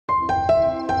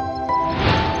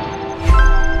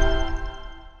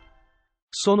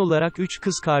Son olarak Üç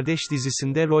Kız Kardeş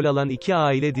dizisinde rol alan iki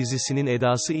aile dizisinin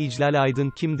Eda'sı İclal Aydın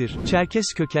kimdir?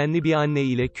 Çerkes kökenli bir anne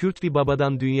ile Kürt bir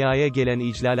babadan dünyaya gelen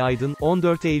İclal Aydın,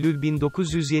 14 Eylül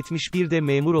 1971'de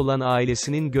memur olan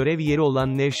ailesinin görev yeri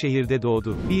olan Nevşehir'de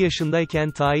doğdu. 1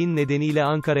 yaşındayken tayin nedeniyle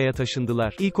Ankara'ya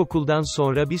taşındılar. İlkokuldan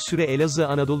sonra bir süre Elazığ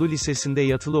Anadolu Lisesinde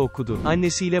yatılı okudu.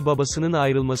 Annesiyle babasının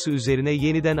ayrılması üzerine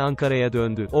yeniden Ankara'ya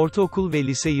döndü. Ortaokul ve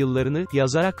lise yıllarını,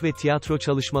 yazarak ve tiyatro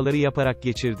çalışmaları yaparak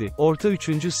geçirdi. Orta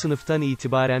 3. sınıftan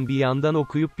itibaren bir yandan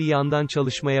okuyup bir yandan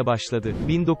çalışmaya başladı.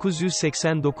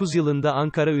 1989 yılında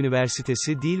Ankara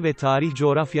Üniversitesi Dil ve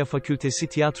Tarih-Coğrafya Fakültesi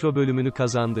tiyatro bölümünü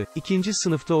kazandı. İkinci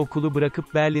sınıfta okulu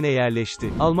bırakıp Berlin'e yerleşti.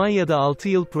 Almanya'da 6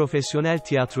 yıl profesyonel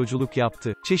tiyatroculuk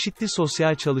yaptı. Çeşitli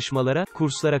sosyal çalışmalara,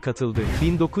 kurslara katıldı.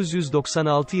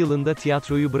 1996 yılında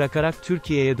tiyatroyu bırakarak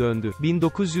Türkiye'ye döndü.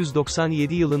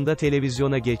 1997 yılında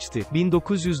televizyona geçti.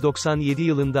 1997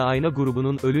 yılında Ayna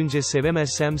grubunun Ölünce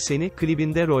Sevemezsem Seni klibinde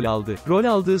rol aldı. Rol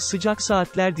aldığı Sıcak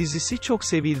Saatler dizisi çok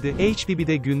sevildi.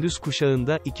 HBB'de gündüz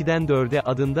kuşağında 2'den 4'e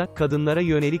adında kadınlara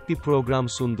yönelik bir program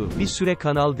sundu. Bir süre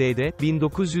Kanal D'de,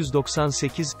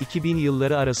 1998-2000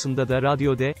 yılları arasında da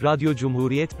Radyo D, Radyo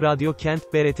Cumhuriyet, Radyo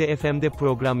Kent, BRT FM'de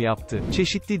program yaptı.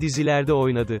 Çeşitli dizilerde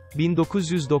oynadı.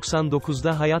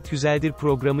 1999'da Hayat Güzeldir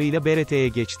programıyla BRT'ye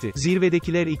geçti.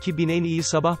 Zirvedekiler 2000 en iyi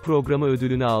sabah programı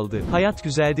ödülünü aldı. Hayat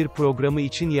Güzeldir programı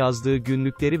için yazdığı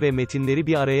günlükleri ve metinleri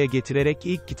bir araya getirerek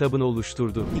ilk kitabını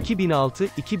oluşturdu.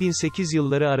 2006-2008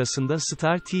 yılları arasında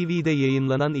Star TV'de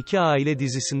yayınlanan İki Aile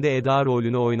dizisinde Eda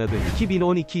rolünü oynadı.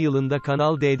 2012 yılında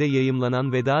Kanal D'de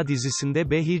yayımlanan Veda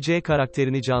dizisinde Behice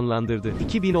karakterini canlandırdı.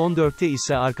 2014'te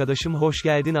ise Arkadaşım Hoş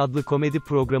Geldin adlı komedi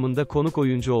programında konuk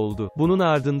oyuncu oldu. Bunun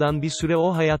ardından bir süre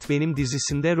O Hayat Benim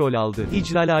dizisinde rol aldı.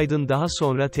 İclal Aydın daha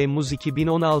sonra Temmuz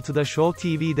 2016'da Show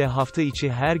TV'de hafta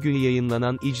içi her gün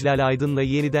yayınlanan İclal Aydın'la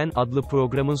Yeniden adlı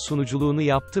programın sunuculuğunu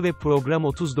yaptı ve program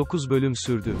 39 bölüm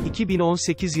sürdü.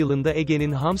 2018 yılında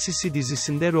Ege'nin Hamsisi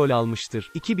dizisinde rol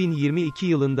almıştır. 2022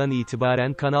 yılından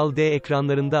itibaren Kanal D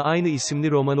ekranlarında aynı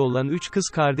isimli romanı olan Üç Kız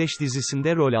Kardeş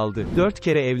dizisinde rol aldı. 4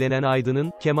 kere evlenen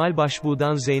Aydın'ın, Kemal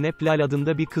Başbuğ'dan Zeynep Lal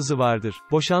adında bir kızı vardır.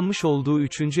 Boşanmış olduğu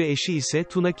 3. eşi ise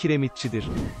Tuna Kiremitçidir.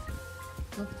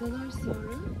 Haftalar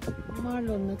sonra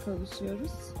Marlon'la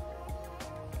kavuşuyoruz.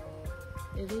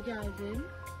 Eve geldim.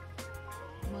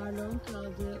 Marlon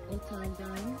kaldığı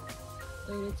otelden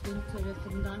öğretmeni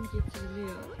tarafından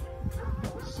getiriliyor.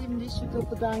 Şimdi şu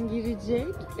kapıdan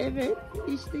girecek. Evet,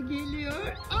 işte geliyor.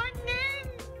 Annem!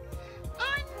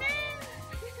 Annem!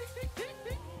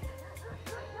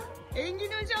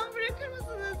 Engin hocam bırakır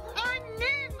mısınız?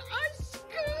 Annem!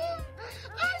 Aşkım!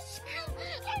 Aşkım!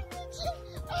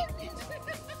 Anneciğim! Anneciğim!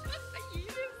 İyi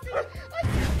misin?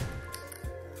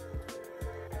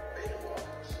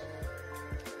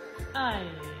 Ay.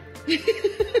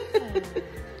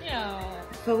 Ya.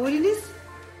 Favoriniz?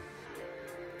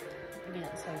 Ben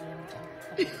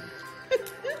söyleyemeyeceğim.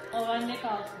 O bende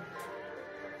kalsın.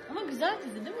 Ama güzel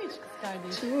dizi değil mi Üç Kız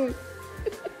Kardeş? Çok.